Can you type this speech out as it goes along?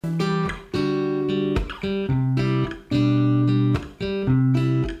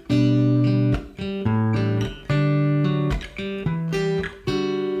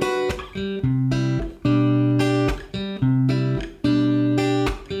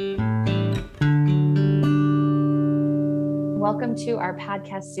welcome to our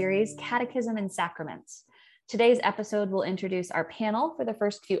podcast series, Catechism and Sacraments. Today's episode will introduce our panel for the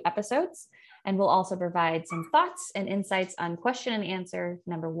first few episodes, and we'll also provide some thoughts and insights on question and answer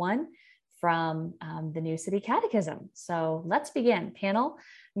number 1 from the new City Catechism. So let's begin. Panel,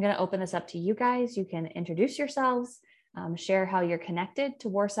 I'm going to open this up to you guys. You can introduce yourselves, share how you're connected to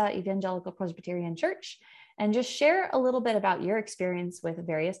Warsaw Evangelical Presbyterian Church, and just share a little bit about your experience with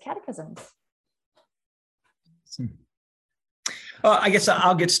various catechisms. I guess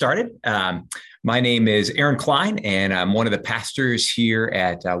I'll get started. My name is Aaron Klein, and I'm one of the pastors here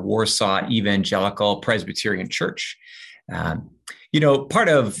at Warsaw Evangelical Presbyterian Church. Part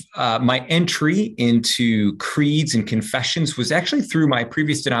of my entry into creeds and confessions was actually through my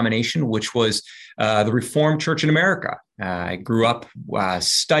previous denomination, which was the Reformed Church in America. I grew up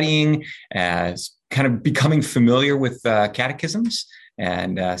studying, kind of becoming familiar with catechisms.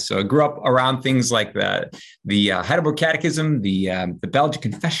 And so I grew up around things like the Heidelberg Catechism, the Belgian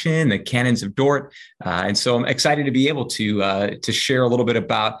Confession, the Canons of Dort. And so I'm excited to be able to share a little bit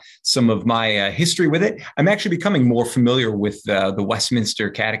about some of my history with it. I'm actually becoming more familiar with the Westminster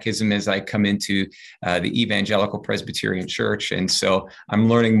Catechism as I come into the Evangelical Presbyterian Church. And so I'm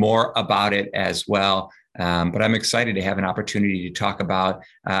learning more about it as well. But I'm excited to have an opportunity to talk about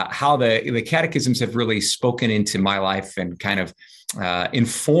how the catechisms have really spoken into my life and kind of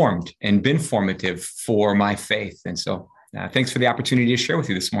informed and been formative for my faith. And so thanks for the opportunity to share with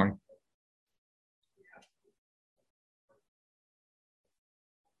you this morning.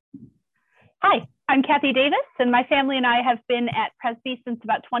 Hi, I'm Kathy Davis, and my family and I have been at Presby since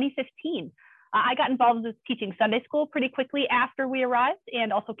about 2015. I got involved with teaching Sunday school pretty quickly after we arrived,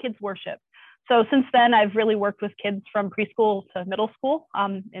 and also kids worship. So since then, I've really worked with kids from preschool to middle school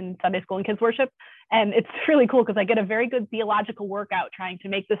in Sunday school and kids worship. And it's really cool because I get a very good theological workout trying to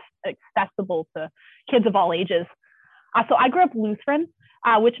make this accessible to kids of all ages. So I grew up Lutheran,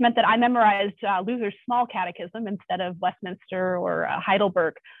 which meant that I memorized Luther's small catechism instead of Westminster or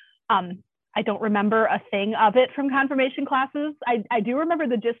Heidelberg. I don't remember a thing of it from confirmation classes. I do remember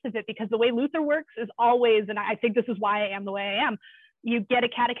the gist of it because the way Luther works is always, and I think this is why I am the way I am, you get a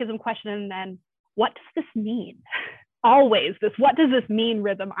catechism question and then, what does this mean? Always this, what does this mean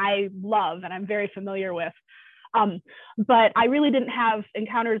rhythm I love and I'm very familiar with. But I really didn't have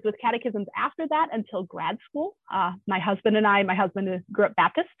encounters with catechisms after that until grad school. My husband grew up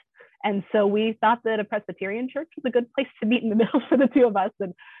Baptist. And so we thought that a Presbyterian church was a good place to meet in the middle for the two of us,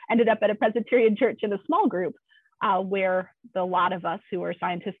 and ended up at a Presbyterian church in a small group where a lot of us who are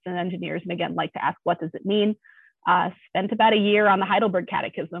scientists and engineers, and again, like to ask, what does it mean? Spent about a year on the Heidelberg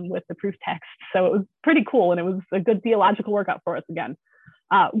Catechism with the proof text. So it was pretty cool, and it was a good theological workout for us again.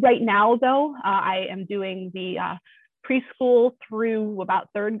 Right now, though, I am doing the preschool through about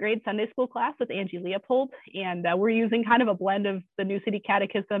 3rd grade Sunday school class with Angie Leopold, and we're using kind of a blend of the New City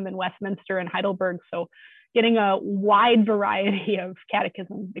Catechism and Westminster and Heidelberg, so getting a wide variety of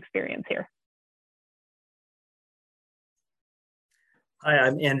catechism experience here. Hi,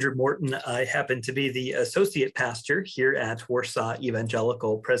 I'm Andrew Morton. I happen to be the associate pastor here at Warsaw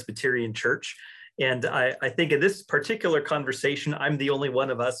Evangelical Presbyterian Church. And I think in this particular conversation, I'm the only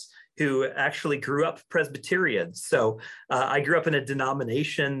one of us who actually grew up Presbyterian. So I grew up in a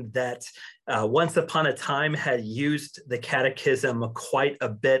denomination that once upon a time had used the catechism quite a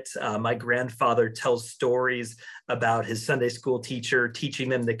bit. My grandfather tells stories about his Sunday school teacher teaching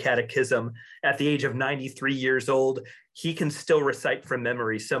them the catechism. At the age of 93 years old, he can still recite from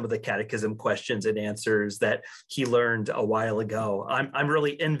memory some of the catechism questions and answers that he learned a while ago. I'm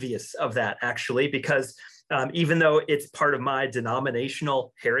really envious of that, actually, because even though it's part of my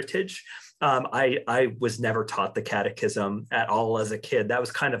denominational heritage, I was never taught the catechism at all as a kid. That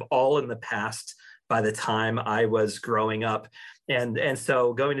was kind of all in the past by the time I was growing up. And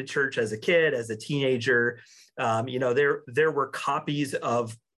so going to church as a kid, as a teenager, there were copies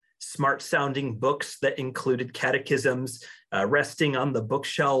of smart sounding books that included catechisms resting on the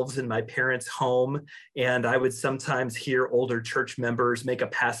bookshelves in my parents' home. And I would sometimes hear older church members make a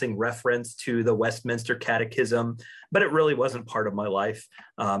passing reference to the Westminster Catechism, but it really wasn't part of my life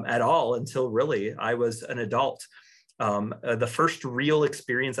at all until really I was an adult. The first real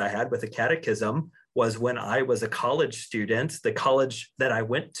experience I had with a catechism was when I was a college student. The college that I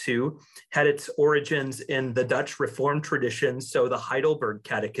went to had its origins in the Dutch Reformed tradition, so the Heidelberg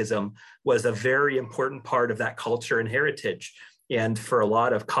Catechism was a very important part of that culture and heritage. And for a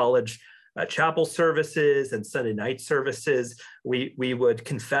lot of college chapel services and Sunday night services, we would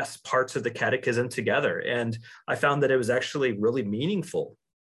confess parts of the catechism together. And I found that it was actually really meaningful.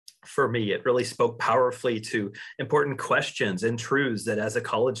 for me. It really spoke powerfully to important questions and truths that as a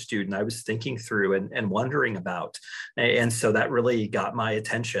college student I was thinking through and wondering about. And so that really got my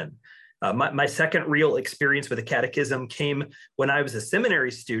attention. My second real experience with the catechism came when I was a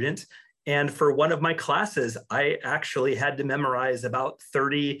seminary student. And for one of my classes, I actually had to memorize about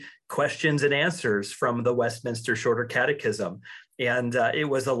 30 questions and answers from the Westminster Shorter Catechism. And it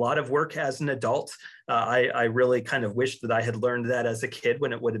was a lot of work as an adult. I really kind of wished that I had learned that as a kid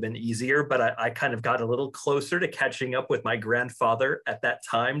when it would have been easier, but I kind of got a little closer to catching up with my grandfather at that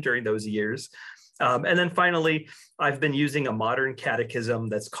time during those years. And then finally, I've been using a modern catechism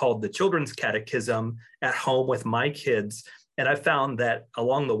that's called the Children's Catechism at home with my kids. And I found that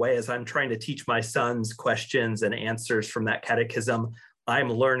along the way, as I'm trying to teach my sons questions and answers from that catechism, I'm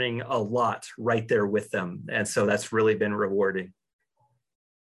learning a lot right there with them. And so that's really been rewarding.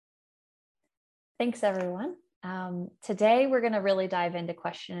 Thanks, everyone. Today, we're going to really dive into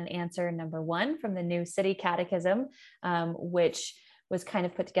question and answer number 1 from the new City Catechism, which was kind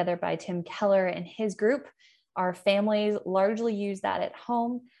of put together by Tim Keller and his group. Our families largely use that at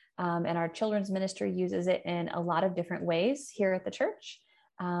home, and our children's ministry uses it in a lot of different ways here at the church.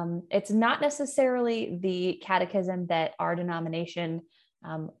 It's not necessarily the catechism that our denomination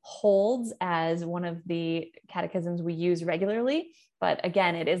holds as one of the catechisms we use regularly. But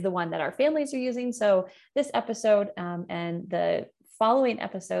again, it is the one that our families are using. So this episode and the following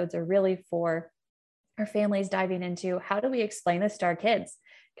episodes are really for our families diving into how do we explain this to our kids?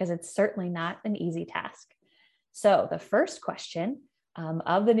 Because it's certainly not an easy task. So the first question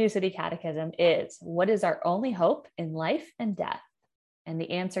of the New City Catechism is, what is our only hope in life and death? And the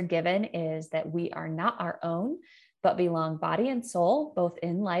answer given is that we are not our own, but belong body and soul, both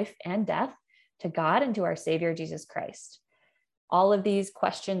in life and death, to God and to our Savior, Jesus Christ. All of these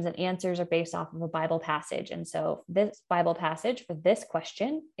questions and answers are based off of a Bible passage. And so this Bible passage for this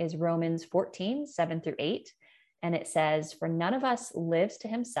question is Romans 14, 7-8. And it says, "For none of us lives to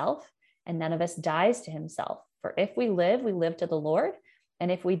himself, and none of us dies to himself. For if we live to the Lord. And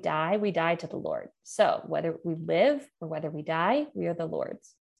if we die to the Lord. So whether we live or whether we die, we are the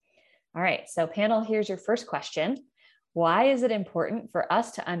Lord's." All right. So panel, here's your first question. Why is it important for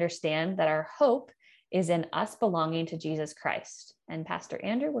us to understand that our hope is in us belonging to Jesus Christ? And Pastor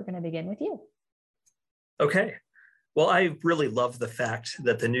Andrew, we're going to begin with you. Okay. Well, I really love the fact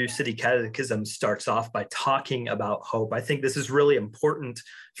that the New City Catechism starts off by talking about hope. I think this is really important.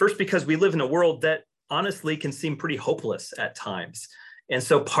 First, because we live in a world that honestly can seem pretty hopeless at times. And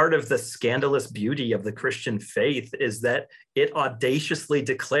so part of the scandalous beauty of the Christian faith is that it audaciously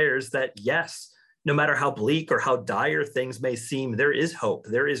declares that, yes, no matter how bleak or how dire things may seem, there is hope.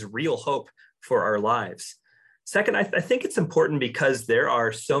 There is real hope for our lives. Second, I think it's important because there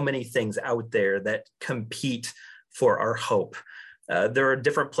are so many things out there that compete for our hope. There are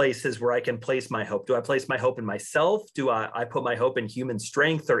different places where I can place my hope. Do I place my hope in myself? Do I put my hope in human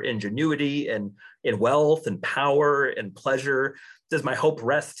strength or ingenuity and in wealth and power and pleasure? Does my hope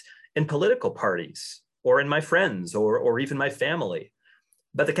rest in political parties or in my friends or even my family?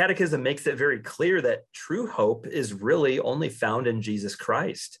 But the Catechism makes it very clear that true hope is really only found in Jesus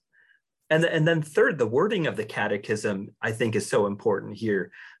Christ. And then third, the wording of the Catechism, I think, is so important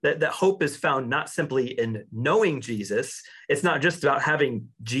here, that hope is found not simply in knowing Jesus. It's not just about having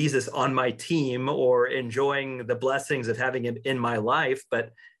Jesus on my team or enjoying the blessings of having him in my life,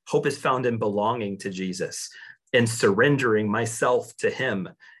 but hope is found in belonging to Jesus, in surrendering myself to him,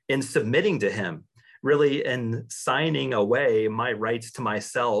 in submitting to him, really in signing away my rights to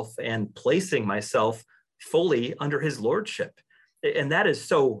myself and placing myself fully under his lordship. And that is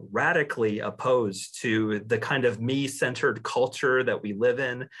so radically opposed to the kind of me-centered culture that we live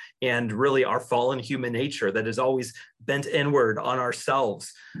in and really our fallen human nature that is always bent inward on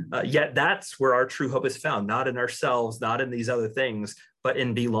ourselves. Yet that's where our true hope is found, not in ourselves, not in these other things, but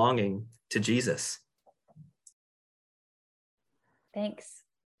in belonging to Jesus. Thanks.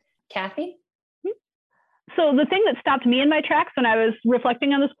 Kathy? So the thing that stopped me in my tracks when I was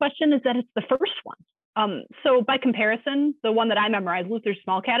reflecting on this question is that it's the first one. So by comparison, the one that I memorized, Luther's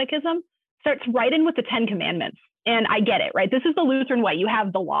Small Catechism, starts right in with the 10 Commandments. And I get it, right? This is the Lutheran way. You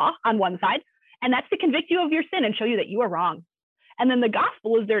have the law on one side, and that's to convict you of your sin and show you that you are wrong. And then the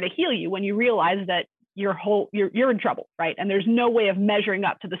gospel is there to heal you when you realize that you're in trouble, right? And there's no way of measuring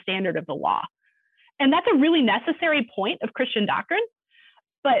up to the standard of the law. And that's a really necessary point of Christian doctrine.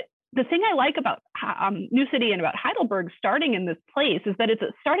 But the thing I like about New City and about Heidelberg starting in this place is that it's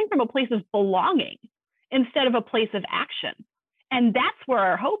starting from a place of belonging instead of a place of action. And that's where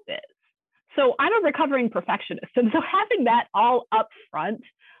our hope is. So I'm a recovering perfectionist. And so having that all up front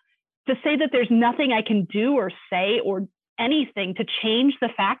to say that there's nothing I can do or say or anything to change the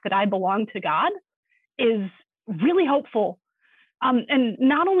fact that I belong to God is really hopeful. And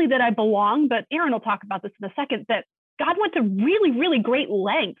not only that I belong, but Aaron will talk about this in a second, that God went to really, really great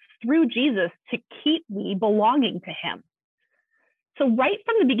lengths through Jesus to keep me belonging to him. So right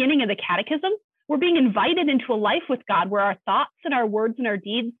from the beginning of the Catechism, we're being invited into a life with God where our thoughts and our words and our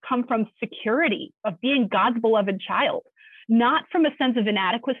deeds come from security of being God's beloved child, not from a sense of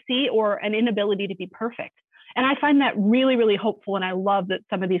inadequacy or an inability to be perfect. And I find that really, really hopeful. And I love that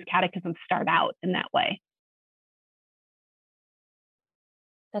some of these catechisms start out in that way.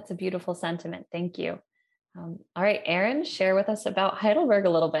 That's a beautiful sentiment. Thank you. All right, Aaron, share with us about Heidelberg a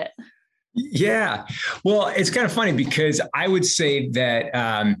little bit. Yeah. Well, it's kind of funny because I would say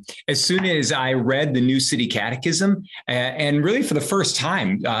that as soon as I read the new City Catechism, and really for the first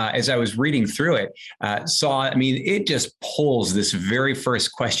time, as I was reading through it, it just pulls this very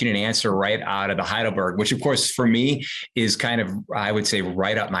first question and answer right out of the Heidelberg, which of course for me is kind of, I would say,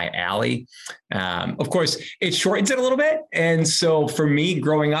 right up my alley. Of course, it shortens it a little bit. And so for me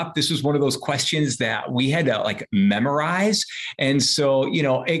growing up, this was one of those questions that we had to memorize. And so,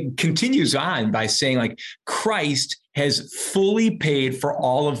 it continues on by saying Christ has fully paid for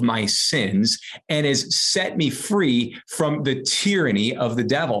all of my sins and has set me free from the tyranny of the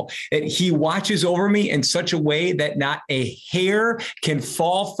devil. That he watches over me in such a way that not a hair can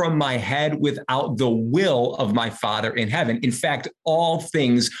fall from my head without the will of my Father in heaven. In fact, all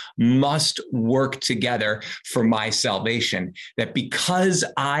things must work together for my salvation. That because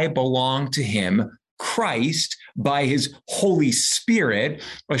I belong to him, Christ, by his Holy Spirit,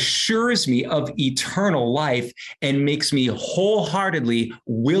 assures me of eternal life and makes me wholeheartedly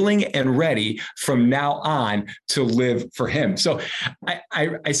willing and ready from now on to live for him. So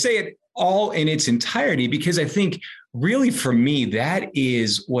I say it all in its entirety because I think really for me, that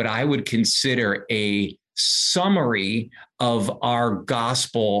is what I would consider a summary of our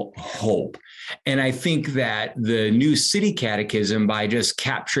gospel hope. And I think that the new City Catechism, by just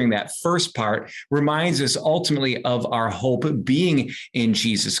capturing that first part, reminds us ultimately of our hope being in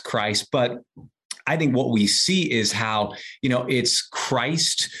Jesus Christ. But I think what we see is how, it's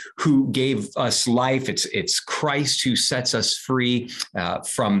Christ who gave us life. It's Christ who sets us free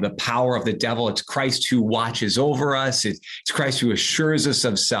from the power of the devil. It's Christ who watches over us. It's Christ who assures us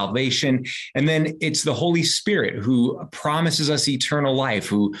of salvation. And then it's the Holy Spirit who promises us eternal life,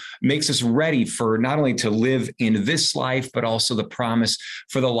 who makes us ready for not only to live in this life, but also the promise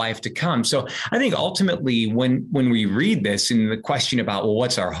for the life to come. So I think ultimately when we read this and the question about, well,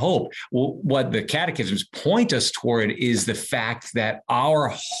 what's our hope? Well, what the catechisms point us toward is the fact that our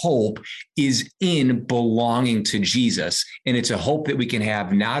hope is in belonging to Jesus. And it's a hope that we can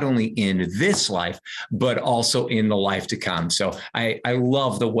have not only in this life, but also in the life to come. So I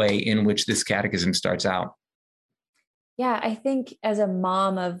love the way in which this catechism starts out. Yeah, I think as a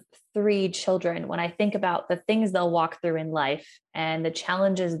mom of 3 children, when I think about the things they'll walk through in life and the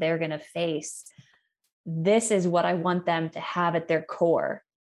challenges they're going to face, this is what I want them to have at their core.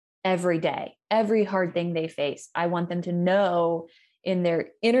 Every day, every hard thing they face, I want them to know in their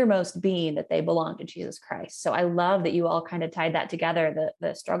innermost being that they belong to Jesus Christ. So I love that you all kind of tied that together,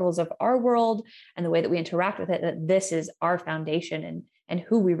 the struggles of our world and the way that we interact with it, that this is our foundation and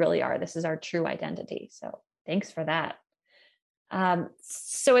who we really are. This is our true identity. So thanks for that.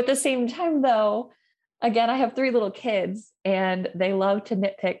 So at the same time, though, again, I have 3 little kids and they love to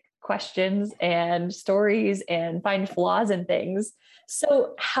nitpick questions and stories and find flaws in things.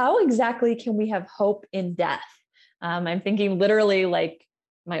 So how exactly can we have hope in death? I'm thinking literally like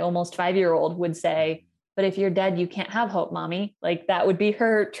my almost 5-year-old would say, but if you're dead, you can't have hope, mommy. Like that would be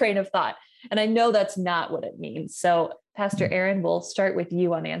her train of thought. And I know that's not what it means. So Pastor Aaron, we'll start with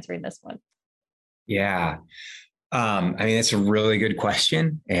you on answering this one. Yeah. That's a really good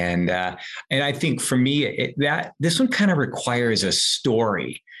question. And I think for me, this one kind of requires a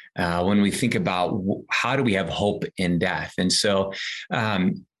story when we think about how do we have hope in death. And so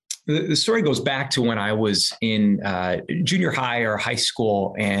the story goes back to when I was in junior high or high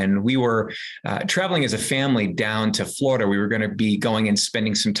school, and we were traveling as a family down to Florida. We were going to be going and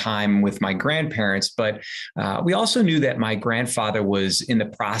spending some time with my grandparents, but we also knew that my grandfather was in the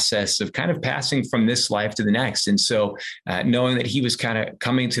process of kind of passing from this life to the next. And so knowing that he was kind of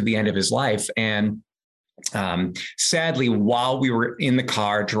coming to the end of his life, and sadly, while we were in the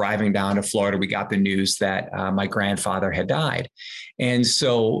car driving down to Florida, we got the news that my grandfather had died. And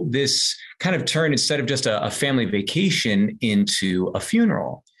so this kind of turned, instead of just a family vacation, into a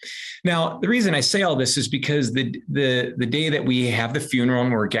funeral. Now, the reason I say all this is because the day that we have the funeral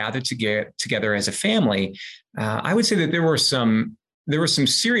and we're gathered together as a family, I would say that there there were some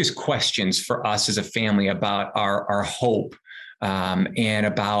serious questions for us as a family about our hope, and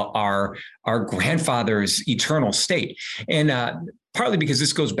about our grandfather's eternal state. And partly because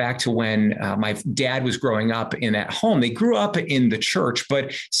this goes back to when my dad was growing up in that home. They grew up in the church,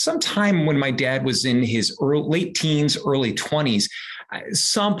 but sometime when my dad was in his late teens, early 20s,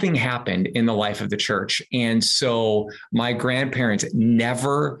 something happened in the life of the church. And so my grandparents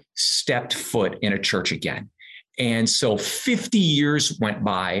never stepped foot in a church again. And so 50 years went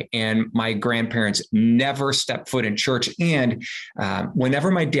by and my grandparents never stepped foot in church. And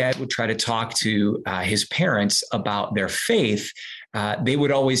whenever my dad would try to talk to his parents about their faith, they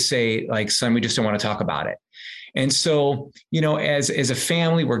would always say, like, son, we just don't want to talk about it. And so, as a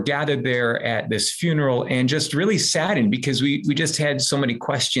family, we're gathered there at this funeral and just really saddened because we just had so many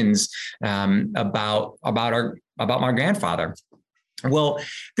questions about my grandfather. Well,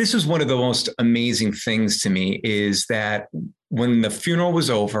 this was one of the most amazing things to me is that when the funeral was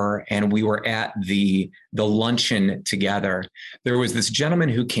over and we were at the luncheon together, there was this gentleman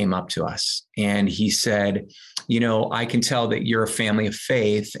who came up to us and he said, I can tell that you're a family of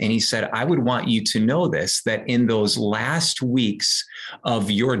faith. And he said, I would want you to know this, that in those last weeks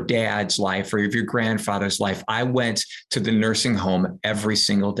of your dad's life or of your grandfather's life, I went to the nursing home every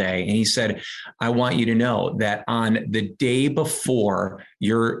single day. And he said, I want you to know that on the day before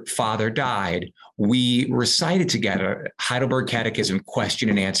your father died, we recited together Heidelberg Catechism question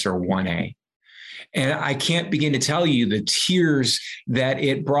and answer 1A. And I can't begin to tell you the tears that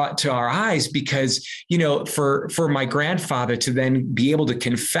it brought to our eyes because, for my grandfather to then be able to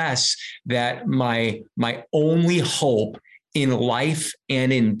confess that my only hope in life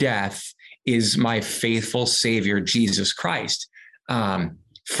and in death is my faithful Savior, Jesus Christ.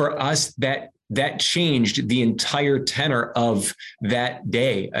 For us, that changed the entire tenor of that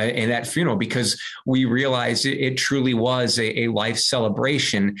day and that funeral because we realized it truly was a life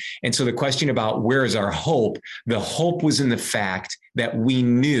celebration. And so the question about where is our hope, the hope was in the fact that we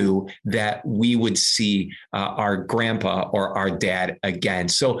knew that we would see our grandpa or our dad again.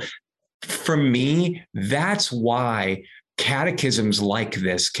 So for me, that's why catechisms like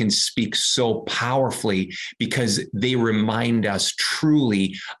this can speak so powerfully because they remind us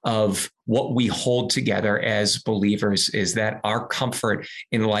truly of what we hold together as believers is that our comfort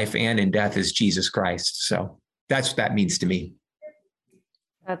in life and in death is Jesus Christ. So that's what that means to me.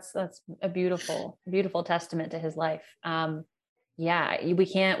 That's a beautiful, beautiful testament to his life. We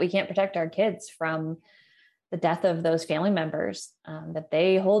can't protect our kids from the death of those family members that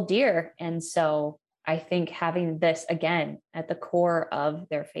they hold dear. And so I think having this again at the core of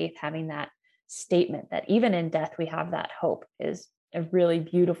their faith, having that statement that even in death, we have that hope is a really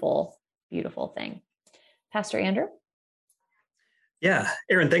beautiful, beautiful thing. Pastor Andrew? Yeah,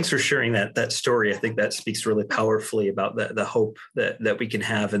 Aaron, thanks for sharing that story. I think that speaks really powerfully about the hope that we can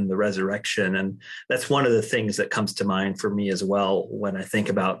have in the resurrection. And that's one of the things that comes to mind for me as well when I think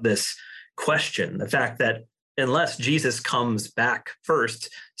about this question, the fact that unless Jesus comes back first,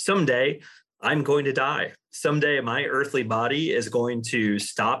 someday I'm going to die. Someday my earthly body is going to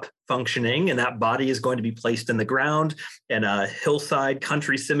stop functioning and that body is going to be placed in the ground in a hillside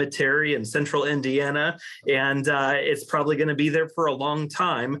country cemetery in central Indiana. And it's probably going to be there for a long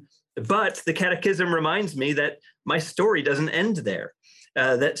time. But the Catechism reminds me that my story doesn't end there,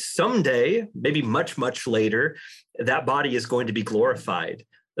 that someday, maybe much, much later, that body is going to be glorified,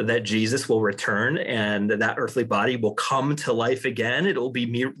 that Jesus will return and that earthly body will come to life again. It will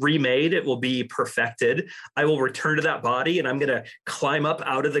be remade. It will be perfected. I will return to that body and I'm going to climb up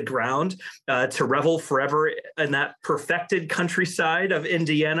out of the ground to revel forever in that perfected countryside of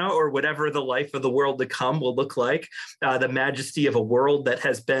Indiana or whatever the life of the world to come will look like, the majesty of a world that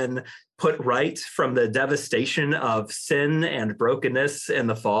has been put right from the devastation of sin and brokenness and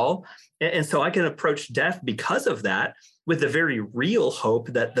the fall. And so I can approach death because of that with the very real hope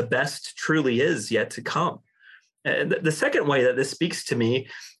that the best truly is yet to come. And the second way that this speaks to me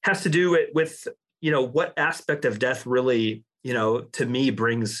has to do with, what aspect of death really, to me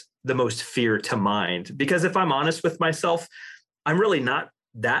brings the most fear to mind. Because if I'm honest with myself, I'm really not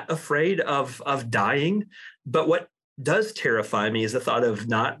that afraid of dying. But what does terrify me is the thought of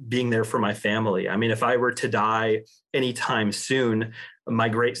not being there for my family. I mean, if I were to die anytime soon, my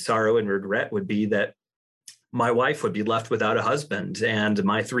great sorrow and regret would be that my wife would be left without a husband and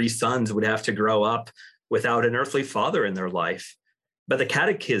my 3 sons would have to grow up without an earthly father in their life. But the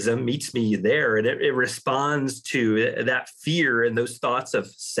Catechism meets me there and it responds to that fear and those thoughts of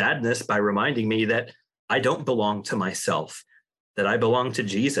sadness by reminding me that I don't belong to myself, that I belong to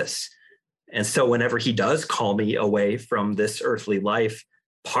Jesus. And so whenever he does call me away from this earthly life,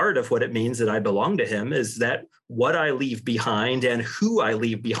 part of what it means that I belong to him is that what I leave behind and who I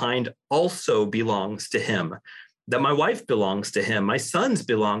leave behind also belongs to him, that my wife belongs to him, my sons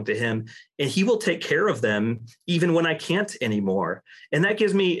belong to him, and he will take care of them even when I can't anymore. And that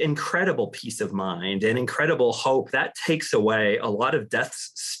gives me incredible peace of mind and incredible hope. That takes away a lot of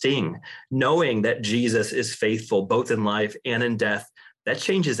death's sting, knowing that Jesus is faithful both in life and in death. That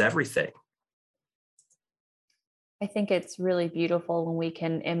changes everything. I think it's really beautiful when we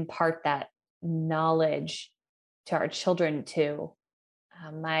can impart that knowledge to our children too.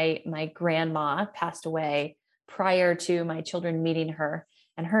 My grandma passed away prior to my children meeting her,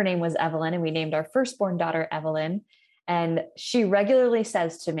 and her name was Evelyn, and we named our firstborn daughter Evelyn. And she regularly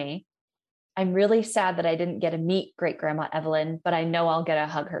says to me, I'm really sad that I didn't get to meet great grandma Evelyn, but I know I'll get to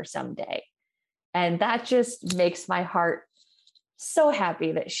hug her someday. And that just makes my heart so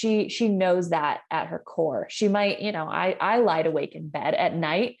happy that she knows that at her core. She might, I lied awake in bed at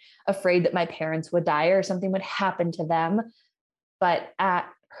night, afraid that my parents would die or something would happen to them. But at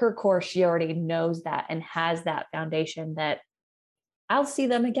her core, she already knows that and has that foundation that I'll see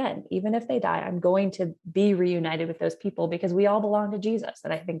them again. Even if they die, I'm going to be reunited with those people because we all belong to Jesus.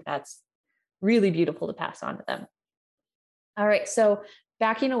 And I think that's really beautiful to pass on to them. All right. So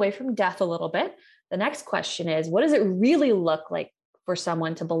backing away from death a little bit, the next question is, what does it really look like for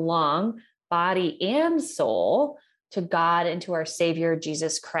someone to belong, body and soul, to God and to our Savior,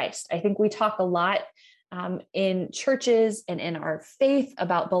 Jesus Christ? I think we talk a lot in churches and in our faith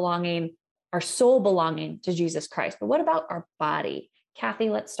about belonging, our soul belonging to Jesus Christ. But what about our body? Kathy,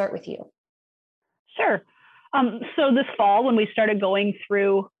 let's start with you. Sure. So this fall, when we started going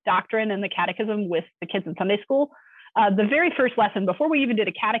through doctrine and the catechism with the kids in Sunday school, the very first lesson, before we even did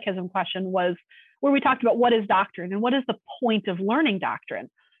a catechism question, was where we talked about what is doctrine and what is the point of learning doctrine.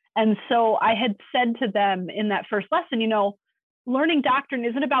 And so I had said to them in that first lesson, learning doctrine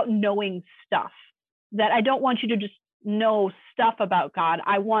isn't about knowing stuff, that I don't want you to just know stuff about God.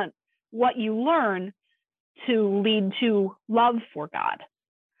 I want what you learn to lead to love for God.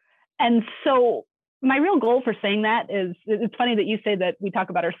 And so my real goal for saying that is, it's funny that you say that we talk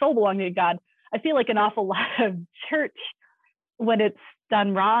about our soul belonging to God. I feel like an awful lot of church, when it's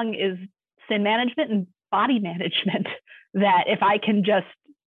done wrong, is sin management and body management. That if I can just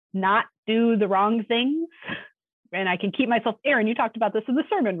not do the wrong things and I can keep myself, Aaron, you talked about this in the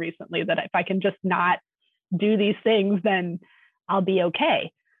sermon recently, that if I can just not do these things, then I'll be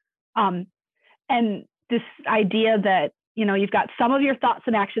okay. And this idea that, you've got some of your thoughts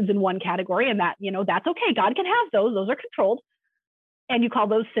and actions in one category, and that, that's okay. God can have those. Those are controlled. And you call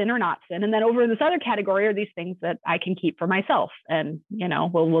those sin or not sin. And then over in this other category are these things that I can keep for myself. And,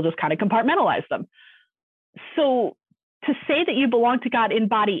 we'll just kind of compartmentalize them. So to say that you belong to God in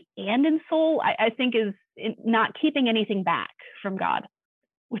body and in soul, I think is not keeping anything back from God,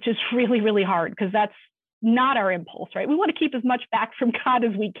 which is really, really hard, because that's not our impulse, right? We want to keep as much back from God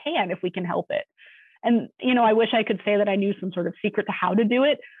as we can if we can help it. And, I wish I could say that I knew some sort of secret to how to do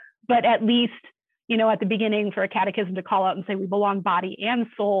it, but at least, at the beginning for a catechism to call out and say we belong body and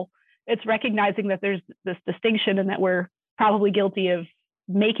soul, it's recognizing that there's this distinction and that we're probably guilty of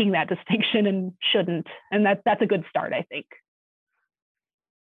making that distinction and shouldn't. And that's a good start, I think.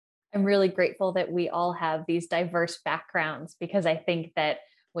 I'm really grateful that we all have these diverse backgrounds, because I think that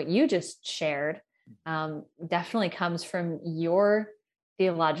what you just shared definitely comes from your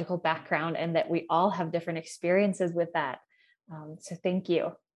theological background, and that we all have different experiences with that. So thank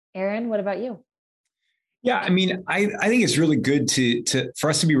you. Aaron, what about you? Yeah, I mean, I think it's really good for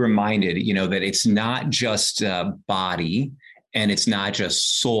us to be reminded, that it's not just body and it's not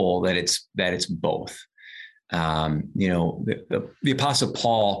just soul, that it's both. The Apostle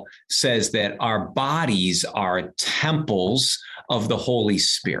Paul says that our bodies are temples of the Holy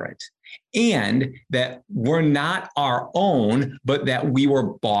Spirit, and that we're not our own, but that we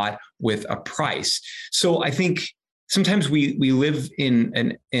were bought with a price. So I think sometimes we live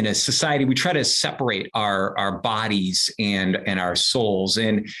in a society, we try to separate our bodies and our souls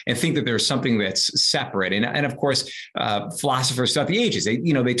and think that there's something that's separate. And of course, philosophers throughout the ages,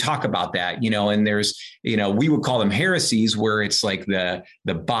 they talk about that, and there's, we would call them heresies, where it's like the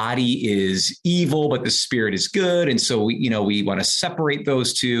body is evil, but the spirit is good. And so, we want to separate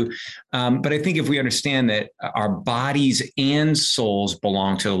those two. But I think if we understand that our bodies and souls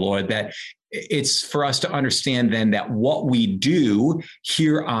belong to the Lord, that it's for us to understand then that what we do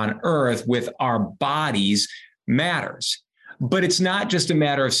here on earth with our bodies matters. But it's not just a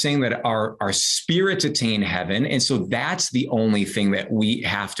matter of saying that our spirits attain heaven. And so that's the only thing that we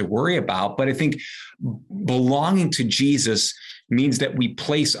have to worry about. But I think belonging to Jesus means that we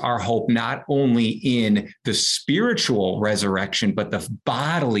place our hope not only in the spiritual resurrection, but the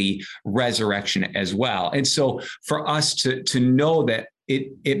bodily resurrection as well. And so for us to know that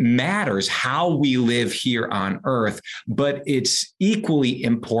it matters how we live here on earth, but it's equally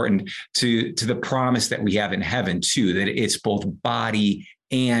important to the promise that we have in heaven too, that it's both body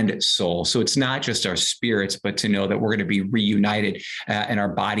and soul. So it's not just our spirits, but to know that we're going to be reunited and our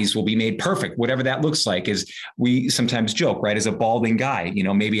bodies will be made perfect, whatever that looks like. As we sometimes joke, right? As a balding guy,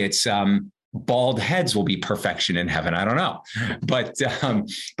 maybe it's bald heads will be perfection in heaven. I don't know,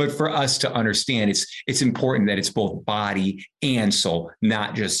 but for us to understand, it's important that it's both body and soul,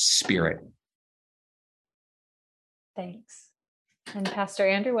 not just spirit. Thanks. And Pastor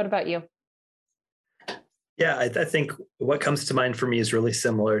Andrew, what about you? Yeah, I think what comes to mind for me is really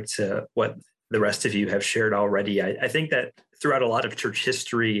similar to what the rest of you have shared already. I think that throughout a lot of church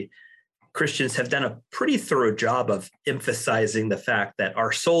history, Christians have done a pretty thorough job of emphasizing the fact that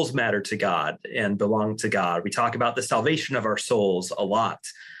our souls matter to God and belong to God. We talk about the salvation of our souls a lot,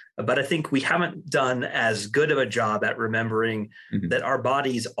 but I think we haven't done as good of a job at remembering that our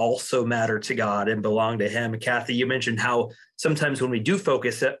bodies also matter to God and belong to Him. Kathy, you mentioned how sometimes when we do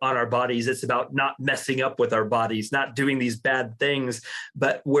focus on our bodies, it's about not messing up with our bodies, not doing these bad things,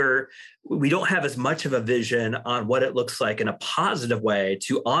 but we don't have as much of a vision on what it looks like in a positive way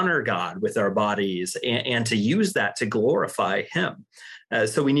to honor God with our bodies and to use that to glorify Him.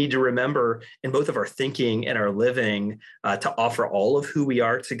 So we need to remember in both of our thinking and our living to offer all of who we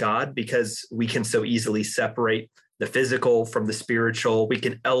are to God, because we can so easily separate the physical from the spiritual. We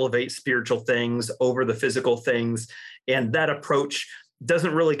can elevate spiritual things over the physical things. And that approach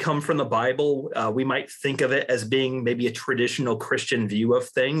doesn't really come from the Bible. We might think of it as being maybe a traditional Christian view of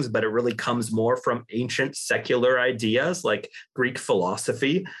things, but it really comes more from ancient secular ideas like Greek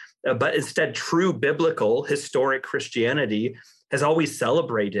philosophy. But instead, true biblical historic Christianity has always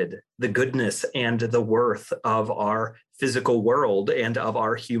celebrated the goodness and the worth of our physical world and of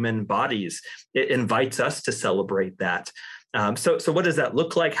our human bodies. It invites us to celebrate that. So what does that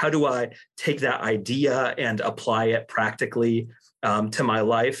look like? How do I take that idea and apply it practically to my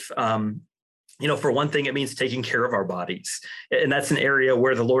life? For one thing, it means taking care of our bodies. And that's an area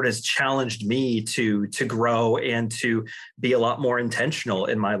where the Lord has challenged me to grow and to be a lot more intentional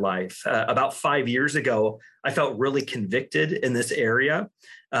in my life. About 5 years ago, I felt really convicted in this area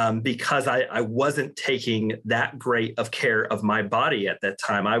because I wasn't taking that great of care of my body at that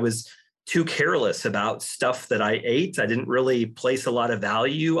time. I was too careless about stuff that I ate. I didn't really place a lot of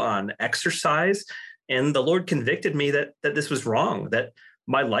value on exercise. And the Lord convicted me that this was wrong, that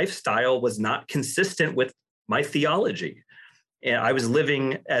my lifestyle was not consistent with my theology. And I was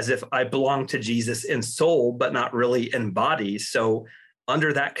living as if I belonged to Jesus in soul, but not really in body. So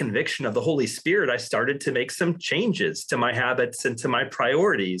under that conviction of the Holy Spirit, I started to make some changes to my habits and to my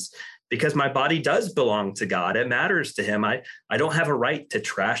priorities, because my body does belong to God. It matters to Him. I don't have a right to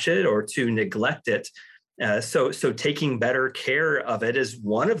trash it or to neglect it. So taking better care of it is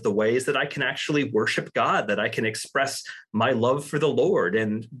one of the ways that I can actually worship God, that I can express my love for the Lord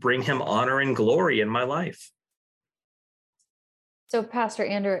and bring Him honor and glory in my life. So, Pastor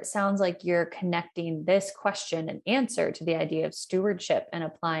Andrew, it sounds like you're connecting this question and answer to the idea of stewardship and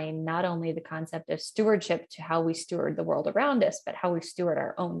applying not only the concept of stewardship to how we steward the world around us, but how we steward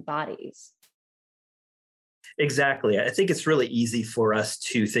our own bodies. Exactly. I think it's really easy for us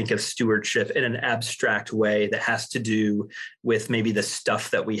to think of stewardship in an abstract way that has to do with maybe the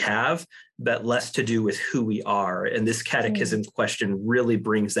stuff that we have, but less to do with who we are. And this catechism question really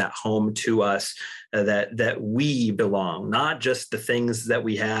brings that home to us, that we belong, not just the things that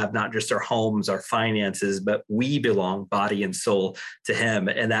we have, not just our homes, our finances, but we belong body and soul to Him.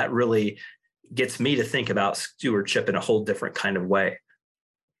 And that really gets me to think about stewardship in a whole different kind of way.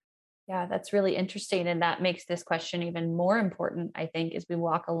 Yeah, that's really interesting. And that makes this question even more important, I think, as we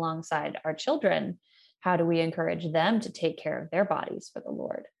walk alongside our children. How do we encourage them to take care of their bodies for the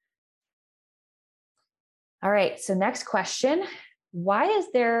Lord? All right, so next question. Why is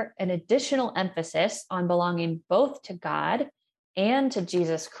there an additional emphasis on belonging both to God and to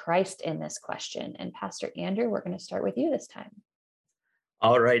Jesus Christ in this question? And Pastor Andrew, we're going to start with you this time.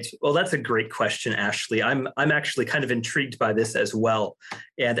 All right. Well, that's a great question, Ashley. I'm actually kind of intrigued by this as well.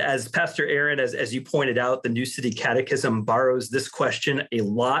 And as Pastor Aaron, as you pointed out, the New City Catechism borrows this question a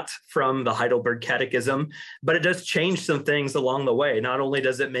lot from the Heidelberg Catechism, but it does change some things along the way. Not only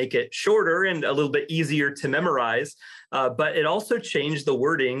does it make it shorter and a little bit easier to memorize, but it also changed the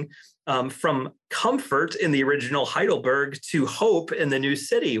wording from comfort in the original Heidelberg to hope in the New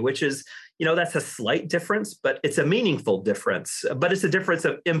City, which is, that's a slight difference, but it's a meaningful difference. But it's a difference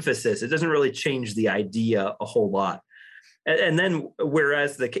of emphasis. It doesn't really change the idea a whole lot. And then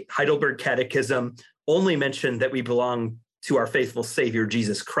whereas the Heidelberg Catechism only mentioned that we belong to our faithful Savior,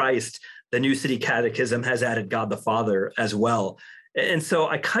 Jesus Christ, the New City Catechism has added God the Father as well. And so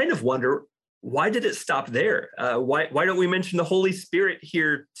I kind of wonder, why did it stop there? Why don't we mention the Holy Spirit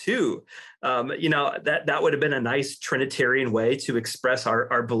here too? That would have been a nice Trinitarian way to express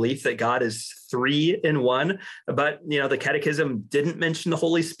our belief that God is three in one. But, the Catechism didn't mention the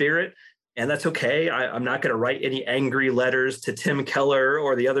Holy Spirit. And that's okay. I'm not going to write any angry letters to Tim Keller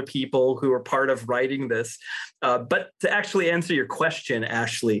or the other people who are part of writing this. But to actually answer your question,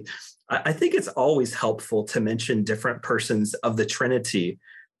 Ashley, I think it's always helpful to mention different persons of the Trinity,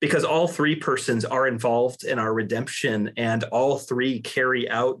 because all three persons are involved in our redemption, and all three carry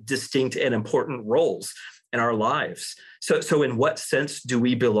out distinct and important roles in our lives. So in what sense do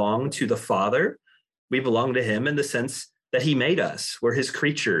we belong to the Father? We belong to him in the sense that he made us. We're his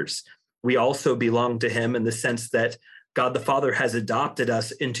creatures. We also belong to him in the sense that God the Father has adopted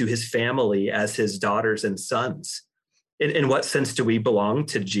us into his family as his daughters and sons. In what sense do we belong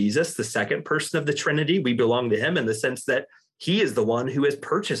to Jesus, the second person of the Trinity? We belong to him in the sense that he is the one who has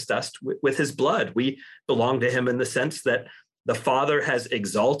purchased us with his blood. We belong to him in the sense that the Father has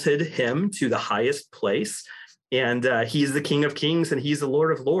exalted him to the highest place, and he's the King of Kings and he's the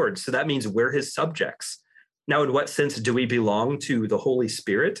Lord of Lords. So that means we're his subjects. Now, in what sense do we belong to the Holy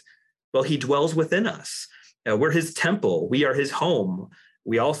Spirit? Well, he dwells within us. We're his temple. We are his home.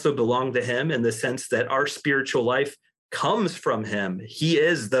 We also belong to him in the sense that our spiritual life comes from him. He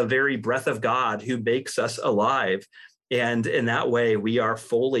is the very breath of God who makes us alive. And in that way, we are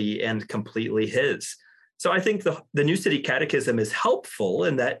fully and completely his. So I think the New City Catechism is helpful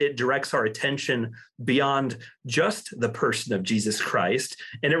in that it directs our attention beyond just the person of Jesus Christ.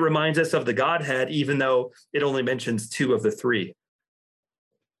 And it reminds us of the Godhead, even though it only mentions two of the three.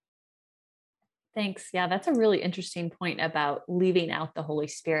 Thanks. Yeah, that's a really interesting point about leaving out the Holy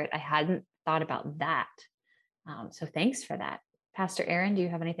Spirit. I hadn't thought about that. So thanks for that. Pastor Aaron, do you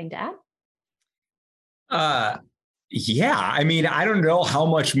have anything to add? Yeah, I don't know how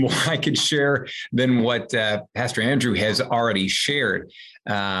much more I could share than what Pastor Andrew has already shared,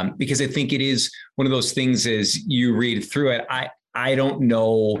 because I think it is one of those things as you read through it. I don't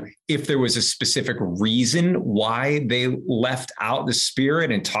know if there was a specific reason why they left out the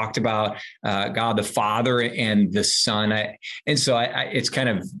Spirit and talked about God the Father and the Son. It's kind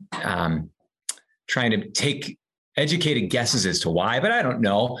of trying to take educated guesses as to why, but I don't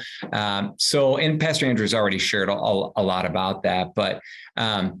know. And Pastor Andrew's already shared a lot about that, but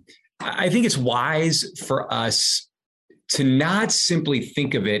I think it's wise for us to not simply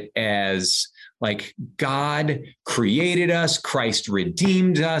think of it as like God created us, Christ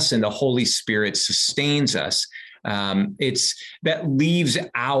redeemed us, and the Holy Spirit sustains us. It's that leaves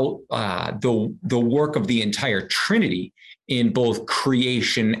out the work of the entire Trinity in both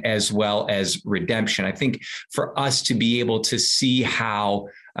creation as well as redemption. I think for us to be able to see how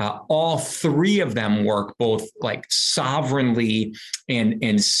all three of them work both like sovereignly and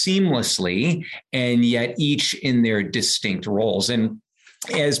seamlessly, and yet each in their distinct roles. And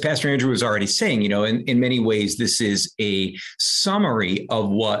as Pastor Andrew was already saying, in many ways, this is a summary of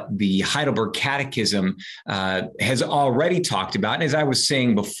what the Heidelberg Catechism has already talked about. And as I was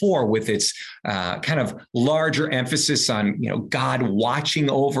saying before, with its kind of larger emphasis on, God watching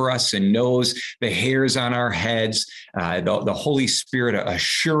over us and knows the hairs on our heads, the Holy Spirit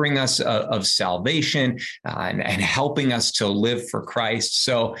assuring us of salvation and helping us to live for Christ.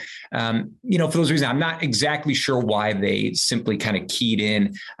 So, for those reasons, I'm not exactly sure why they simply kind of keyed in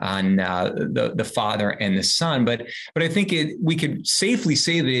on the Father and the Son, but I think we could safely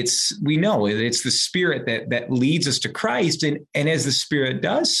say that it's the Spirit that leads us to Christ, and as the Spirit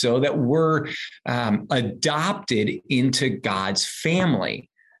does so, that we're adopted into God's family.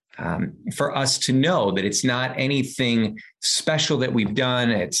 For us to know that it's not anything special that we've done,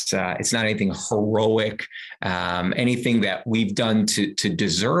 it's not anything heroic, anything that we've done to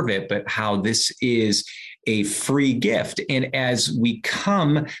deserve it, but how this is a free gift. And as we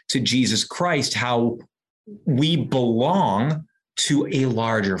come to Jesus Christ, how we belong to a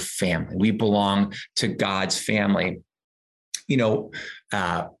larger family. We belong to God's family.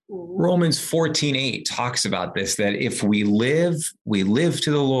 Romans 14:8 talks about this, that if we live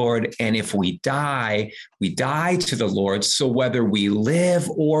to the Lord, and if we die to the Lord. So whether we live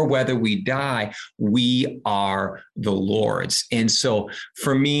or whether we die, we are the Lord's. And so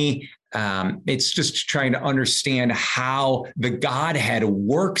for me, it's just trying to understand how the Godhead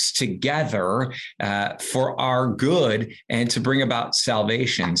works together for our good and to bring about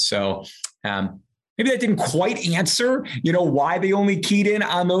salvation. So maybe that didn't quite answer, why they only keyed in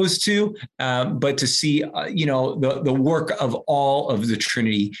on those two, but to see, the work of all of the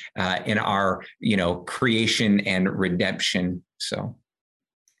Trinity in our, creation and redemption. So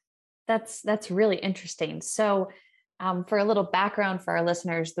that's really interesting. So for a little background for our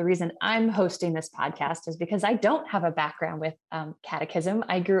listeners, the reason I'm hosting this podcast is because I don't have a background with catechism.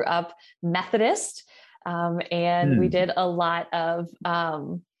 I grew up Methodist, and we did a lot of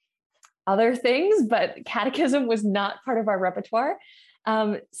other things, but catechism was not part of our repertoire.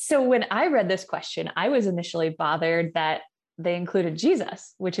 So when I read this question, I was initially bothered that they included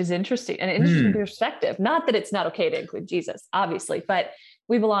Jesus, which is interesting, an interesting perspective. Not that it's not okay to include Jesus, obviously, but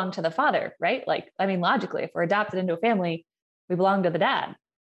we belong to the Father, right? Logically, if we're adopted into a family, we belong to the dad.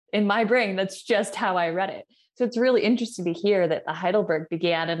 In my brain, that's just how I read it. So it's really interesting to hear that the Heidelberg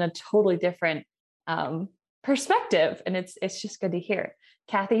began in a totally different perspective. And it's just good to hear.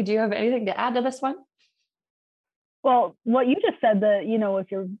 Kathy, do you have anything to add to this one? Well, what you just said, that,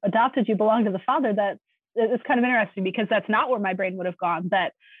 if you're adopted, you belong to the Father, it's kind of interesting, because that's not where my brain would have gone.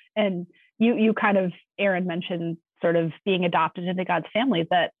 And you kind of, Aaron, mentioned sort of being adopted into God's family,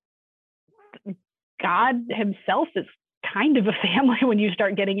 that God himself is kind of a family when you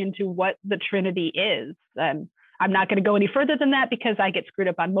start getting into what the Trinity is. And I'm not going to go any further than that because I get screwed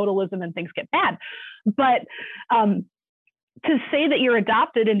up on modalism and things get bad. But to say that you're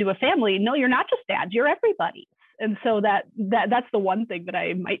adopted into a family, no, you're not just dads, you're everybody. And so that's the one thing that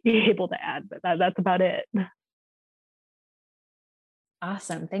I might be able to add, but that's about it.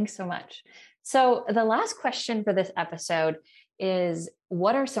 Awesome. Thanks so much. So the last question for this episode is,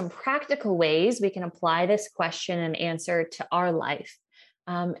 what are some practical ways we can apply this question and answer to our life?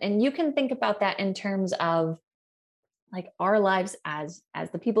 And you can think about that in terms of our lives as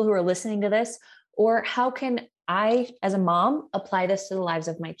the people who are listening to this, or how can I, as a mom, apply this to the lives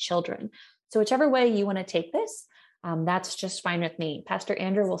of my children? So whichever way you want to take this, that's just fine with me. Pastor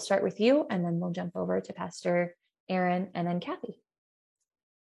Andrew, we'll start with you, and then we'll jump over to Pastor Aaron and then Kathy.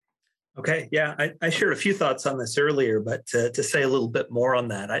 Okay. Yeah, I shared a few thoughts on this earlier, but to say a little bit more on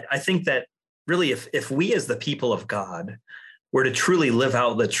that, I think that really if we as the people of God were to truly live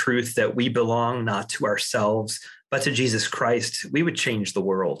out the truth that we belong not to ourselves, but to Jesus Christ, we would change the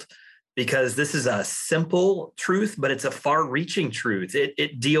world. Because this is a simple truth, but it's a far-reaching truth.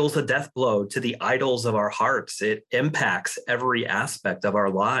 It deals a death blow to the idols of our hearts. It impacts every aspect of our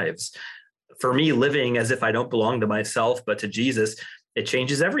lives. For me, living as if I don't belong to myself, but to Jesus, it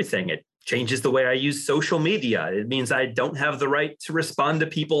changes everything. It changes the way I use social media. It means I don't have the right to respond to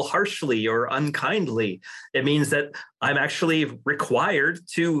people harshly or unkindly. It means that I'm actually required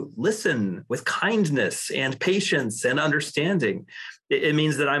to listen with kindness and patience and understanding. It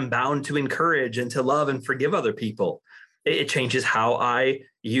means that I'm bound to encourage and to love and forgive other people. It changes how I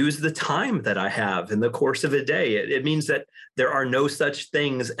use the time that I have in the course of a day. It means that there are no such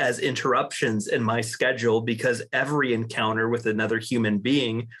things as interruptions in my schedule, because every encounter with another human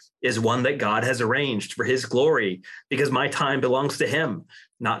being is one that God has arranged for his glory, because my time belongs to him,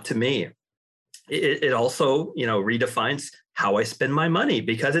 not to me. It also, redefines how I spend my money,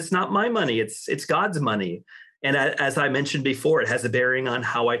 because it's not my money, it's God's money. And as I mentioned before, it has a bearing on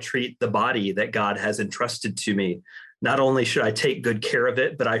how I treat the body that God has entrusted to me. Not only should I take good care of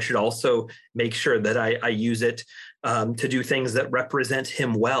it, but I should also make sure that I use it to do things that represent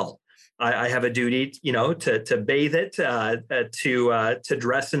him well. I have a duty, to bathe it, to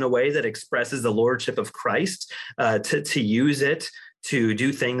dress in a way that expresses the lordship of Christ, to use it to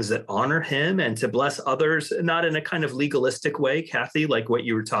do things that honor him and to bless others, not in a kind of legalistic way, Kathy, like what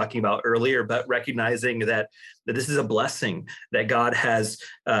you were talking about earlier, but recognizing that this is a blessing that God has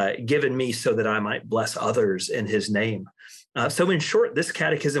given me so that I might bless others in his name. So in short, this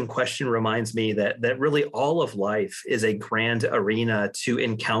catechism question reminds me that really all of life is a grand arena to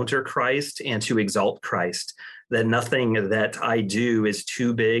encounter Christ and to exalt Christ, that nothing that I do is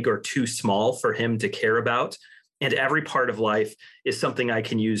too big or too small for him to care about. And every part of life is something I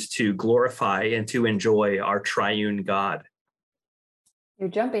can use to glorify and to enjoy our triune God. You're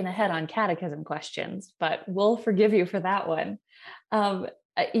jumping ahead on catechism questions, but we'll forgive you for that one.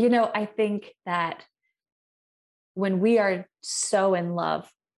 I think that when we are so in love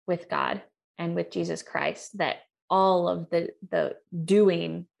with God and with Jesus Christ, that all of the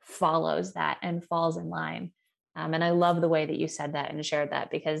doing follows that and falls in line. And I love the way that you said that and shared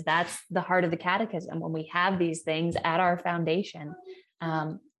that, because that's the heart of the catechism. When we have these things at our foundation,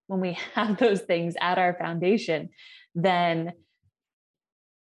 then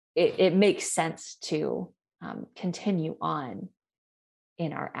it makes sense to continue on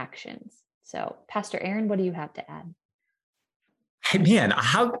in our actions. So Pastor Aaron, what do you have to add? man,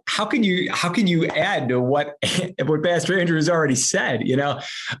 how can you add to what Pastor Andrew has already said?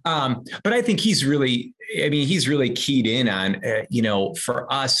 But I think he's really keyed in on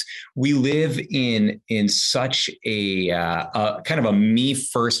for us, we live in such a kind of a me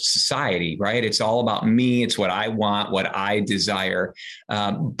first society, right? It's all about me. It's what I want, what I desire.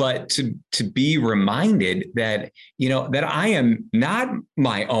 But to be reminded that that I am not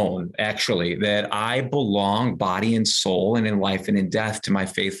my own, actually, that I belong body and soul and in life and in death to my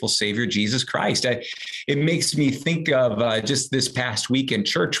faithful Savior, Jesus Christ. It makes me think of just this past week in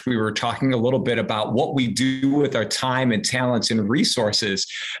church, we were talking a little bit about what we do with our time and talents and resources.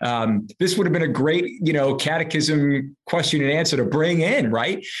 This would have been a great, catechism question and answer to bring in,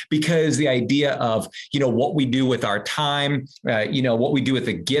 right? Because the idea of, what we do with our time, what we do with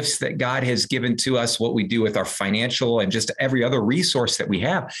the gifts that God has given to us, what we do with our financial and just every other resource that we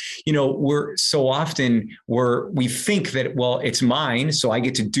have, we're so often we think that, well, it's mine, so I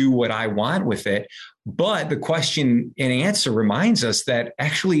get to do what I want with it. But the question and answer reminds us that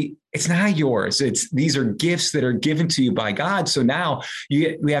actually it's not yours. These are gifts that are given to you by God. So now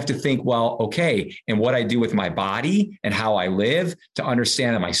we have to think, well, okay, and what I do with my body and how I live, to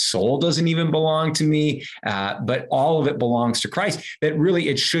understand that my soul doesn't even belong to me, but all of it belongs to Christ. That really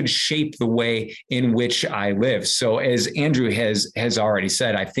it should shape the way in which I live. So as Andrew has already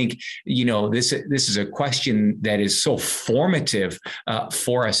said, I think this is a question that is so formative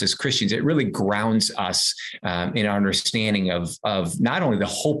for us as Christians. It really grounds us in our understanding of not only the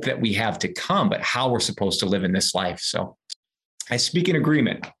hope that we have to come, but how we're supposed to live in this life. So I speak in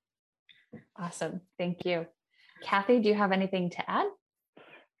agreement. Awesome. Thank you. Kathy, do you have anything to add?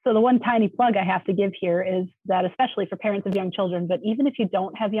 So the one tiny plug I have to give here is that, especially for parents of young children, but even if you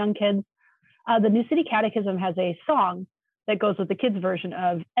don't have young kids, the New City Catechism has a song that goes with the kids' version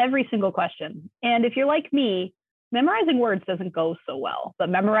of every single question. And if you're like me, memorizing words doesn't go so well, but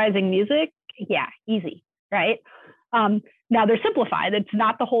memorizing music, yeah, easy, right? Now they're simplified. It's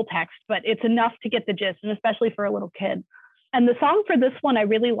not the whole text, but it's enough to get the gist, and especially for a little kid. And the song for this one I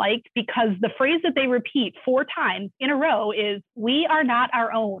really liked because the phrase that they repeat 4 times in a row is, "We are not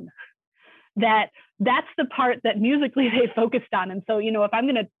our own." That's the part that musically they focused on. And so, if I'm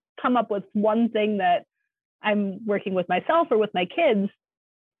going to come up with one thing that I'm working with myself or with my kids,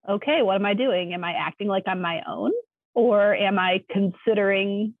 okay, what am I doing? Am I acting like I'm my own? Or am I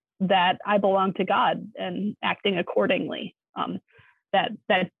considering that I belong to God and acting accordingly?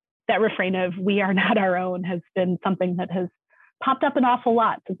 That refrain of "we are not our own" has been something that has popped up an awful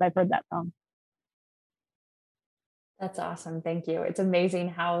lot since I've heard that song. That's awesome. Thank you. It's amazing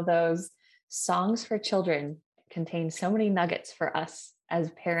how those songs for children contain so many nuggets for us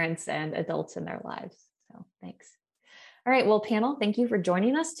as parents and adults in their lives. So thanks. All right. Well, panel, thank you for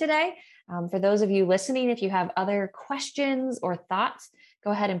joining us today. For those of you listening, if you have other questions or thoughts,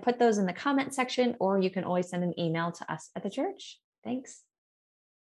 go ahead and put those in the comment section, or you can always send an email to us at the church. Thanks.